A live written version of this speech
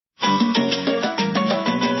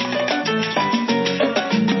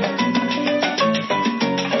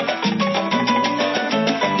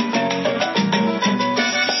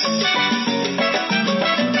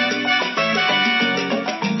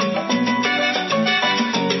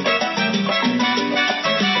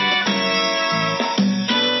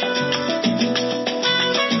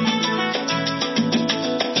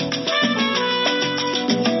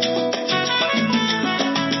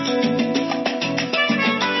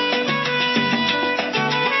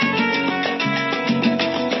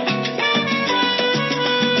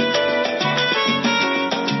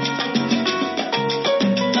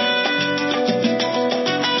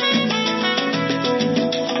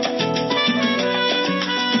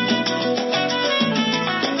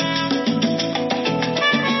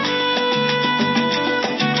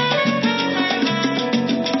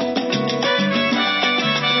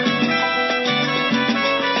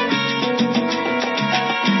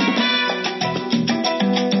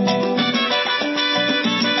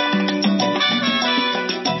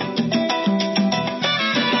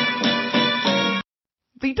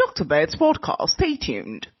Birds podcast. Stay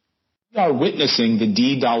tuned. We are witnessing the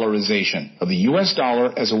de-dollarization of the U.S.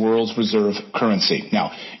 dollar as a world's reserve currency.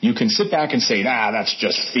 Now, you can sit back and say, that's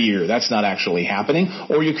just fear. That's not actually happening.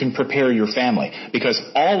 Or you can prepare your family, because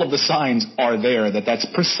all of the signs are there that that's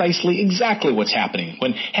precisely exactly what's happening.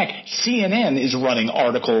 When, heck, CNN is running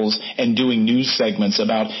articles and doing news segments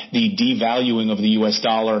about the devaluing of the U.S.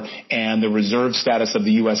 dollar and the reserve status of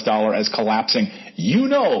the U.S. dollar as collapsing. You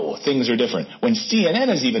know things are different when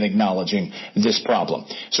CNN is even acknowledging this problem.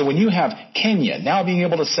 So when you have Kenya now being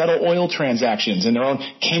able to settle oil transactions in their own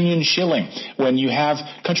Kenyan shilling, when you have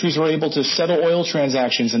countries who are able to settle oil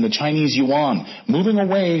transactions in the Chinese yuan, moving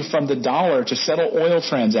away from the dollar to settle oil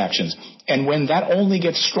transactions, and when that only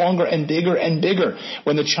gets stronger and bigger,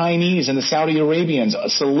 when the Chinese and the Saudi Arabians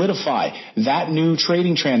solidify that new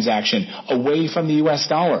trading transaction away from the U.S.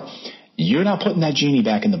 dollar, you're not putting that genie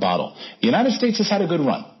back in the bottle. The United States has had a good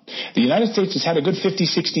run. The United States has had a good 50,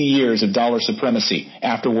 60 years of dollar supremacy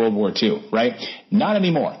after World War II, right? Not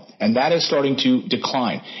anymore. And that is starting to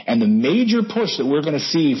decline. And the major push that we're going to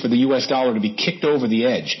see for the U.S. dollar to be kicked over the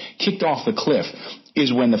edge, kicked off the cliff,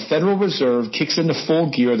 is when the Federal Reserve kicks into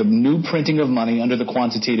full gear the new printing of money under the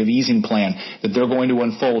quantitative easing plan that they're going to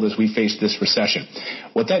unfold as we face this recession.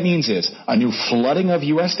 What that means is a new flooding of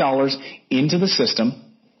U.S. dollars into the system.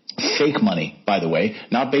 Fake money, by the way,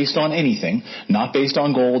 not based on anything, not based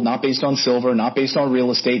on gold, not based on silver, not based on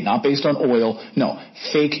real estate, not based on oil. No,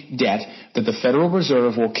 fake debt that the Federal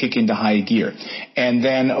Reserve will kick into high gear. And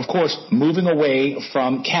then, of course, moving away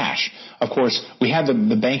from cash. Of course, we had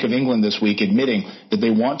the Bank of England this week admitting that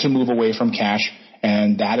they want to move away from cash,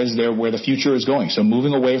 and that is where the future is going. So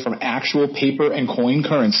moving away from actual paper and coin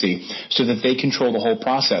currency so that they control the whole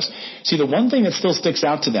process. See, the one thing that still sticks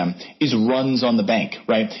out to them is runs on the bank,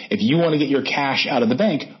 right? If you want to get your cash out of the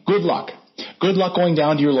bank, good luck. Good luck going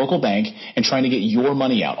down to your local bank and trying to get your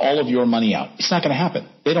money out, all of your money out. It's not going to happen.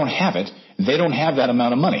 They don't have it. They don't have that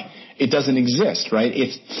amount of money. It doesn't exist, right?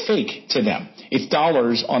 It's fake to them. It's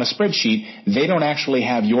dollars on a spreadsheet. They don't actually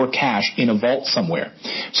have your cash in a vault somewhere.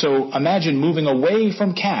 So imagine moving away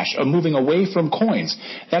from cash or moving away from coins.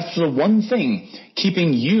 That's the one thing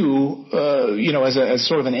keeping you, as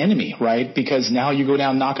sort of an enemy, right? Because now you go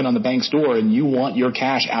down knocking on the bank's door and you want your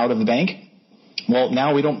cash out of the bank. Well,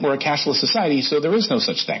 now we're a cashless society, so there is no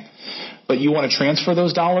such thing. But you want to transfer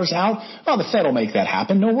those dollars out? Well, the Fed will make that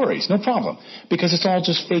happen. No worries. No problem. Because it's all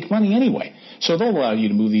just fake money anyway. So they'll allow you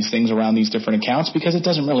to move these things around these different accounts because it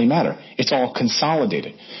doesn't really matter. It's all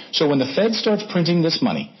consolidated. So when the Fed starts printing this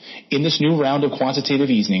money in this new round of quantitative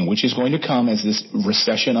easing, which is going to come as this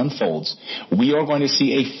recession unfolds, we are going to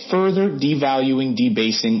see a further devaluing,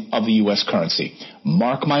 debasing of the U.S. currency.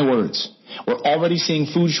 Mark my words. We're already seeing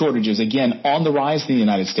food shortages, again, on the rise in the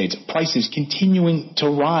United States. Prices continuing to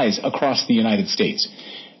rise across the United States.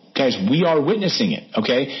 Guys, we are witnessing it,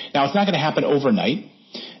 okay? Now, it's not going to happen overnight.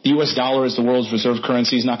 The U.S. dollar as the world's reserve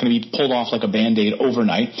currency is not going to be pulled off like a Band-Aid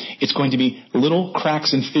overnight. It's going to be little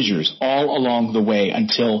cracks and fissures all along the way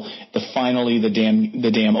until finally the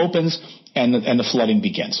dam opens and the flooding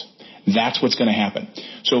begins. That's what's going to happen.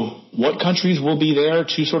 So what countries will be there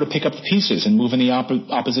to sort of pick up the pieces and move in the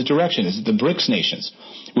opposite direction? Is it the BRICS nations,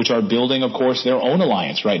 which are building, of course, their own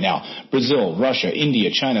alliance right now? Brazil, Russia, India,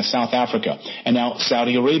 China, South Africa, and now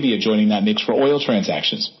Saudi Arabia joining that mix for oil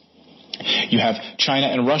transactions. You have China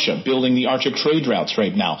and Russia building the Arctic trade routes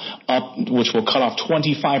right now, which will cut off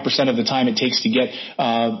 25% of the time it takes to get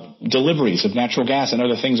deliveries of natural gas and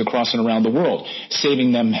other things across and around the world,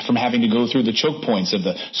 saving them from having to go through the choke points of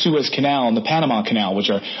the Suez Canal and the Panama Canal,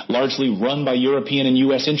 which are largely run by European and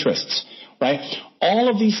U.S. interests, right? All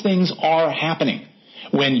of these things are happening.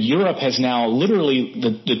 When Europe has now literally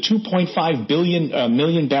the 2.5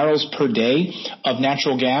 million barrels per day of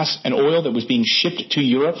natural gas and oil that was being shipped to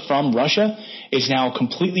Europe from Russia is now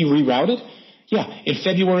completely rerouted. Yeah, in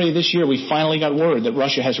February of this year, we finally got word that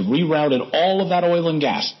Russia has rerouted all of that oil and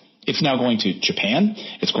gas. It's now going to Japan,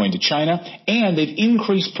 it's going to China, and they've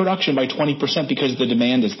increased production by 20% because the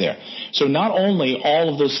demand is there. So not only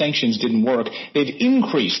all of those sanctions didn't work, they've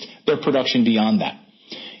increased their production beyond that.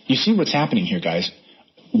 You see what's happening here, guys?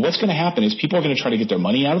 What's going to happen is people are going to try to get their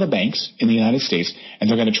money out of the banks in the United States, and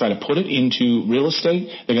they're going to try to put it into real estate.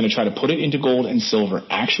 They're going to try to put it into gold and silver,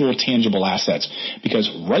 actual tangible assets. Because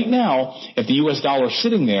right now, if the U.S. dollar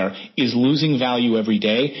sitting there is losing value every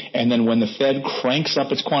day, and then when the Fed cranks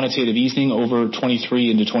up its quantitative easing over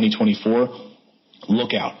 23 into 2024,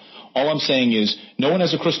 look out. All I'm saying is no one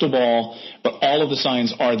has a crystal ball, but all of the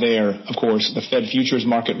signs are there. Of course, the Fed futures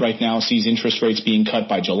market right now sees interest rates being cut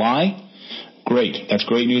by July. Great. That's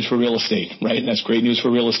great news for real estate, right? That's great news for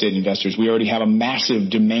real estate investors. We already have a massive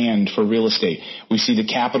demand for real estate. We see the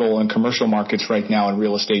capital and commercial markets right now in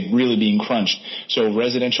real estate really being crunched. So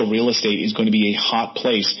residential real estate is going to be a hot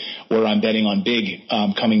place where I'm betting on big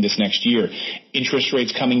coming this next year. Interest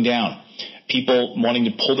rates coming down. People wanting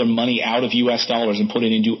to pull their money out of U.S. dollars and put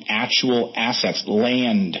it into actual assets,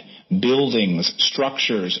 land, buildings,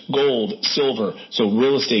 structures, gold, silver. So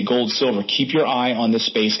real estate, gold, silver. Keep your eye on this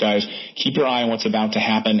space, guys. Keep your eye on what's about to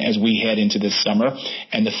happen as we head into this summer.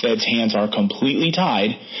 And the Fed's hands are completely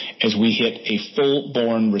tied as we hit a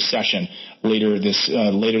full-born recession later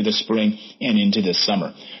this spring and into this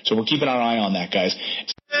summer. So we're keeping our eye on that, guys.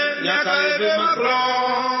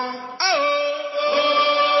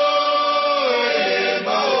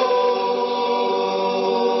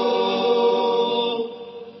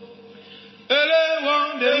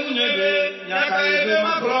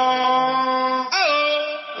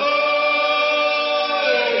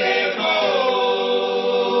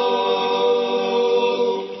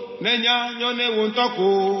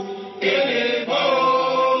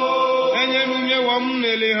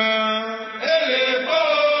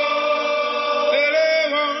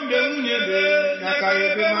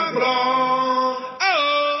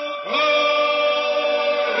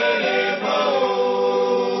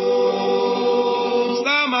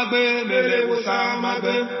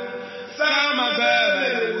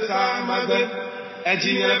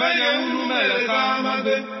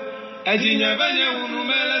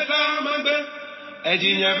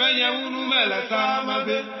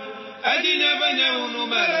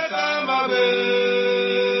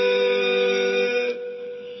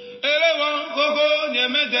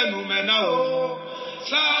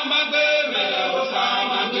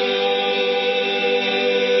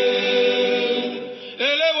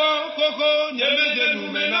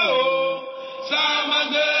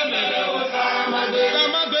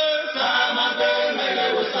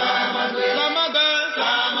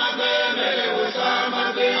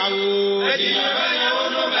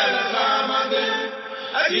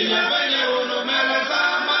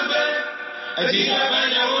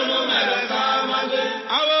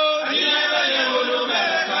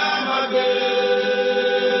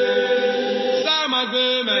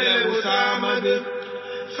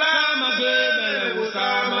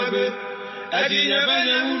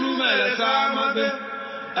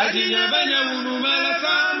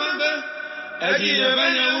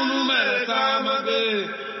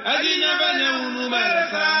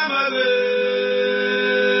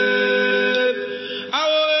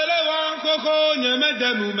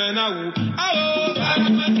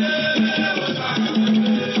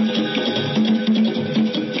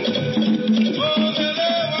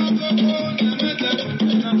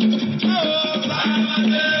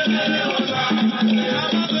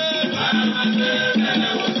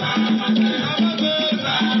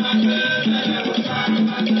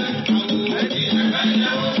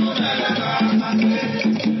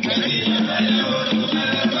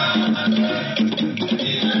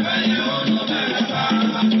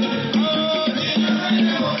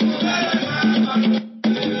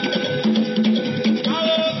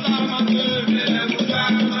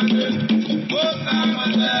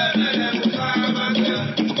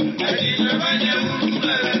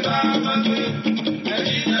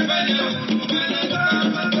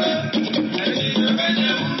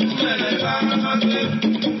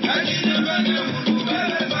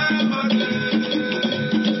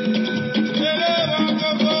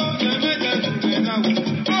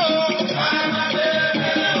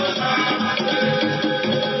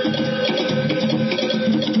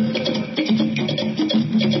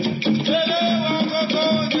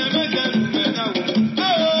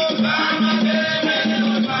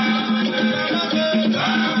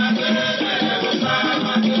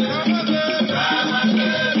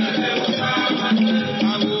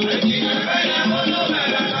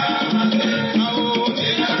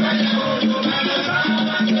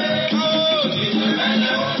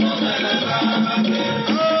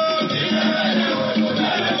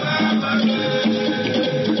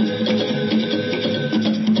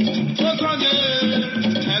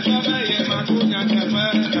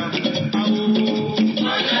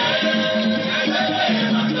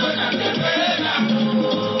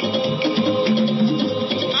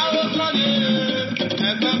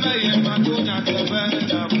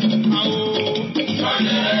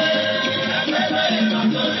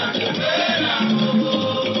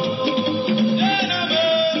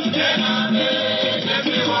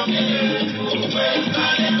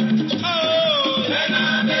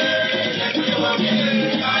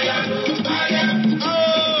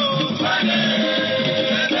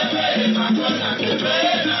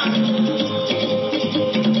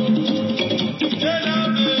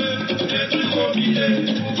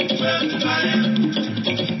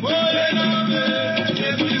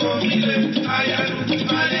 Chile, allá